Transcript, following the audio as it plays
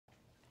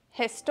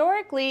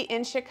Historically,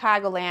 in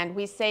Chicagoland,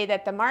 we say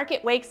that the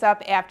market wakes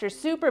up after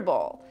Super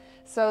Bowl.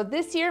 So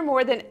this year,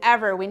 more than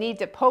ever, we need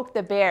to poke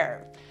the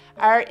bear.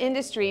 Our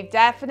industry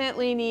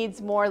definitely needs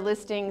more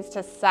listings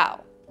to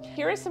sell.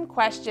 Here are some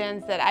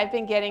questions that I've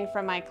been getting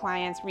from my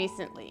clients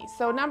recently.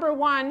 So number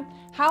one,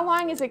 how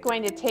long is it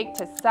going to take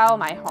to sell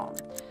my home?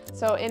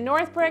 So in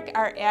Northbrook,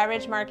 our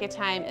average market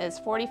time is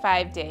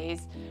 45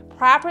 days.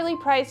 Properly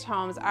priced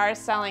homes are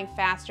selling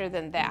faster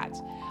than that.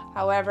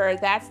 However,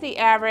 that's the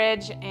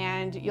average,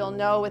 and you'll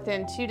know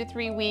within 2 to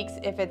 3 weeks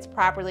if it's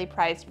properly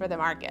priced for the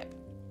market.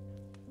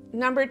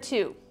 Number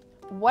two,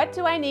 what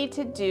do I need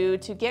to do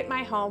to get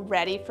my home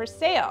ready for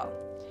sale?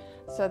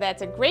 So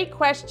that's a great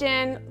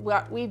question.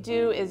 What we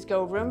do is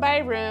go room by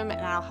room,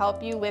 and I'll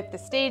help you with the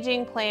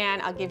staging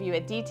plan. I'll give you a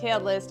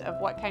detailed list of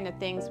what kind of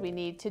things we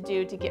need to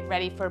do to get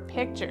ready for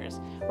pictures.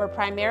 We're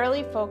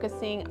primarily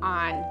focusing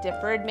on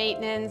deferred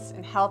maintenance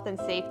and health and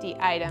safety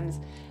items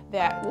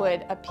that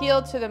would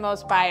appeal to the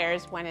most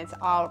buyers when it's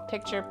all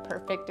picture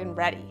perfect and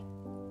ready.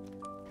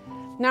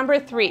 Number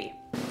three,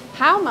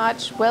 how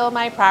much will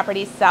my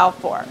property sell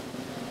for?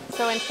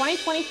 So in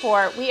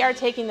 2024, we are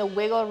taking the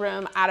wiggle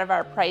room out of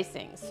our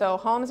pricing. So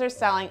homes are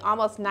selling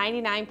almost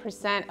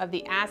 99% of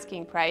the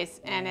asking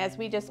price. And as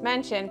we just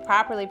mentioned,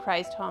 properly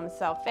priced homes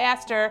sell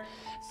faster.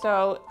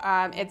 So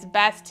it's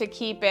best to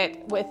keep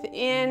it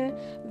within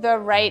the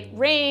right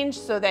range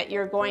so that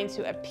you're going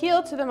to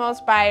appeal to the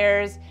most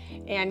buyers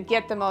and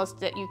get the most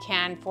that you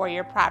can for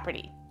your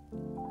property.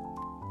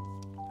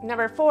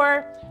 Number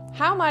four,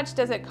 how much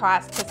does it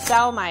cost to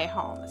sell my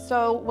home?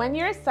 So when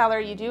you're a seller,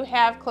 you do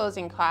have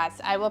closing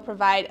costs. I will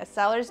provide a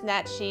seller's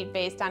net sheet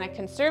based on a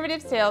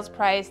conservative sales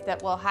price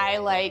that will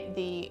highlight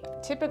the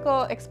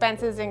typical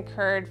expenses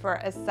incurred for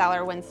a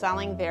seller when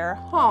selling their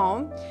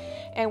home.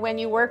 And when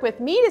you work with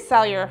me to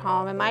sell your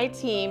home and my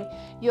team,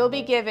 you'll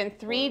be given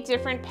 3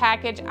 different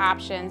package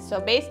options.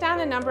 So based on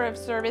the number of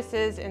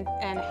services and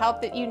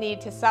help that you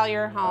need to sell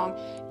your home,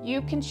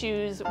 you can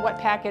choose what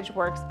package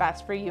works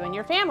best for you and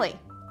your family.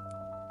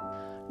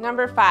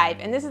 Number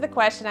 5, and this is the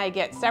question I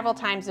get several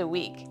times a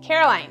week.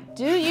 Caroline,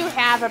 do you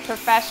have a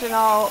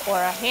professional or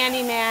a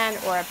handyman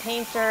or a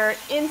painter?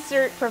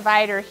 Insert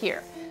provider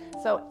here.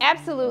 So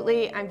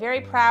absolutely, I'm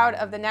very proud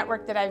of the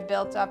network that I've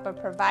built up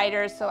of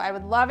providers, so I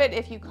would love it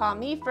if you call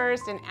me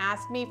first and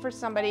ask me for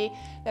somebody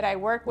that I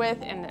work with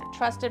and they're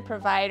trusted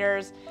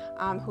providers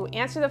who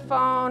answer the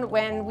phone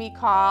when we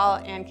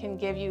call and can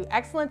give you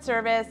excellent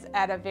service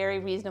at a very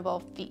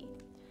reasonable fee.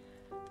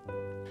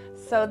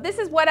 So this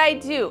is what I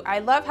do. I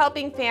love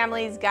helping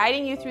families,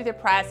 guiding you through the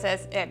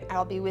process, and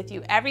I'll be with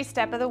you every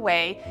step of the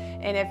way.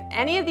 And if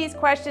any of these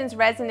questions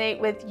resonate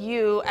with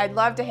you, I'd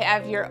love to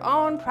have your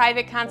own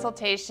private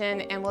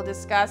consultation, and we'll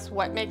discuss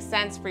what makes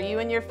sense for you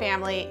and your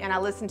family, and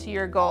I'll listen to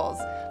your goals.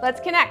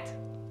 Let's connect.